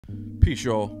Peace,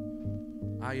 y'all.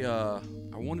 I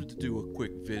wanted to do a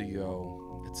quick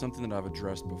video. It's something that I've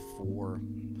addressed before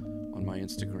on my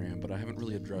Instagram, but I haven't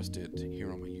really addressed it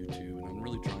here on my YouTube, and I'm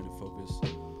really trying to focus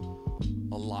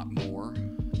a lot more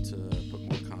to put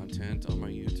more content on my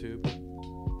YouTube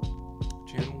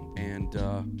channel, and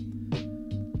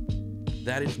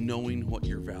that is knowing what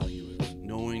your value is,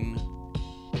 knowing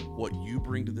what you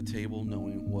bring to the table,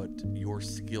 knowing what your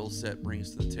skill set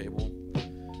brings to the table,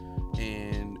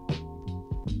 and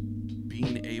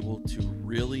being able to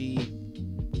really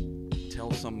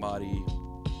tell somebody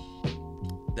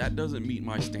that doesn't meet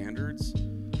my standards,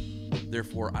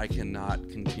 therefore I cannot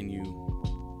continue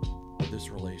this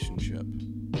relationship.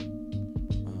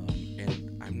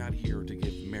 And I'm not here to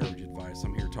give marriage advice.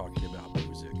 I'm here talking about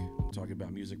music. I'm talking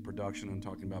about music production. I'm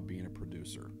talking about being a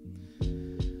producer.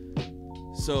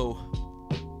 So,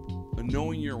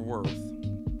 knowing your worth,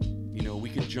 we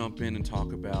could jump in and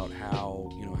talk about how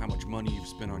much money you've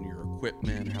spent on your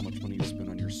equipment, how much money you've spent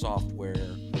on your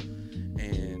software,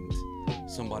 and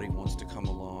somebody wants to come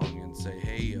along and say,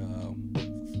 hey,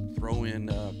 throw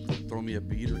me a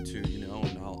beat or two, and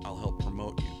I'll help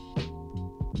promote you.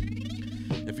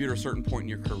 If you're at a certain point in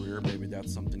your career, maybe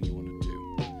that's something you want to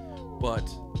do. But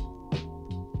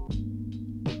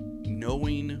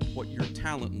knowing what your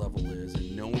talent level is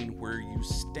and knowing where you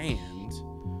stand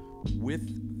with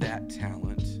that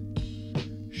talent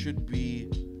should be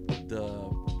the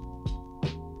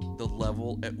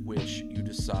level at which you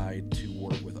decide to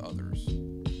work with others.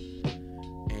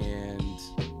 And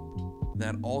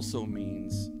that also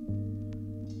means,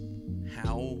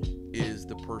 how is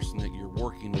the person that you're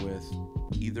working with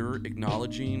either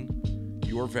acknowledging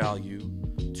your value,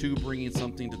 two, bringing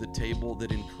something to the table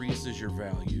that increases your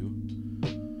value,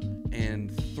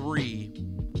 and three,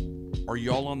 are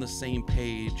y'all on the same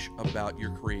page about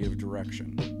your creative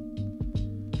direction?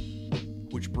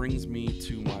 Which brings me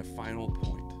to my final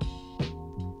point.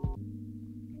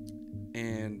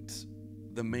 And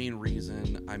the main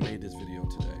reason I made this video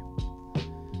today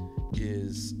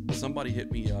is somebody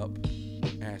hit me up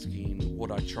asking what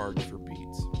I charge for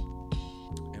beats.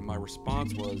 And my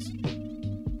response was,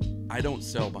 I don't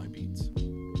sell my beats.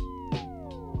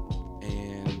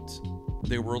 And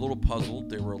they were a little puzzled.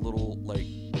 They were a little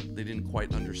they didn't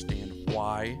quite understand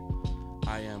why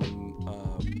I am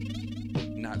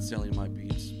not selling my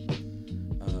beats.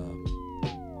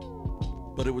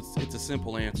 But it's a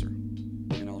simple answer,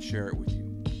 and I'll share it with you.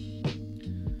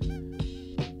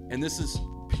 And this is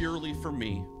purely for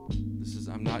me.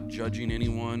 I'm not judging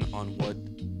anyone on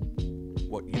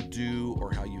what you do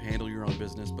or how you handle your own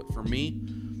business, but for me,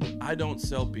 I don't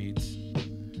sell beats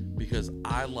because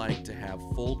I like to have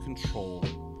full control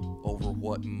over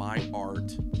what my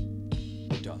art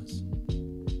does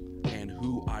and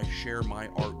who I share my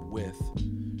art with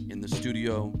in the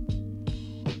studio,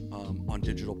 on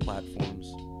digital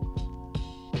platforms.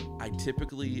 I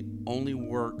typically only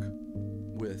work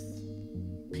with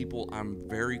people I'm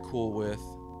very cool with,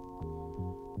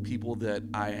 people that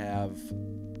I have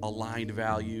aligned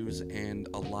values and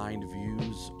aligned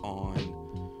views on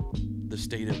the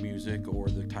state of music or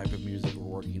the type of music we're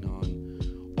working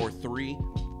on. Or three,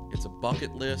 it's a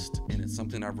bucket list and it's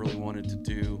something I've really wanted to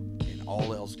do, and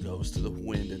all else goes to the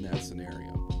wind in that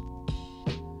scenario.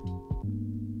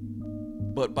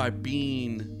 But by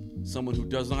being someone who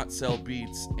does not sell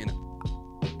beats, and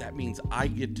that means I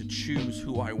get to choose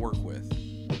who I work with.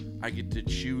 I get to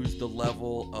choose the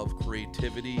level of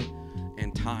creativity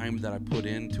and time that I put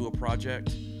into a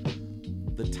project.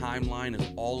 The timeline is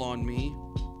all on me,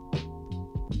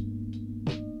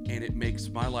 and it makes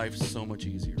my life so much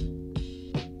easier.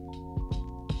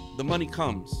 The money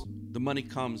comes, and the money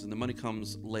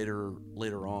comes later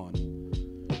on,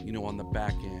 on the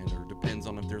back end, or depends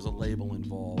on if there's a label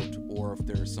involved, or if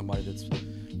there's somebody that's,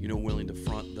 willing to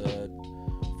front the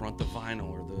vinyl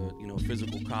or the,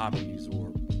 physical copies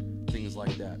or things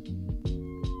like that.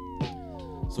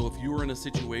 So if you are in a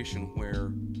situation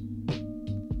where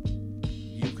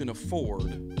you can afford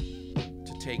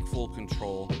to take full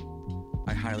control,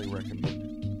 I highly recommend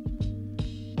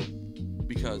it,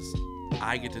 because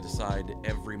I get to decide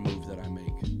every move that I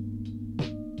make.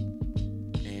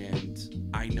 And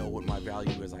I know what my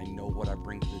value is. I know what I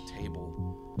bring to the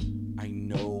table. I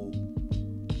know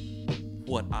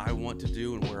what I want to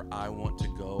do and where I want to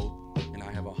go, and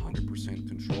I have 100%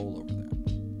 control over that.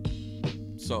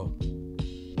 So,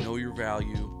 know your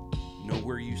value, know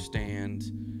where you stand,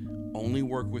 only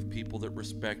work with people that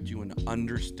respect you and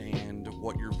understand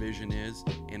what your vision is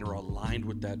and are aligned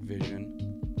with that vision,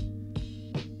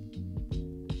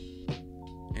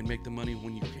 and make the money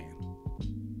when you can.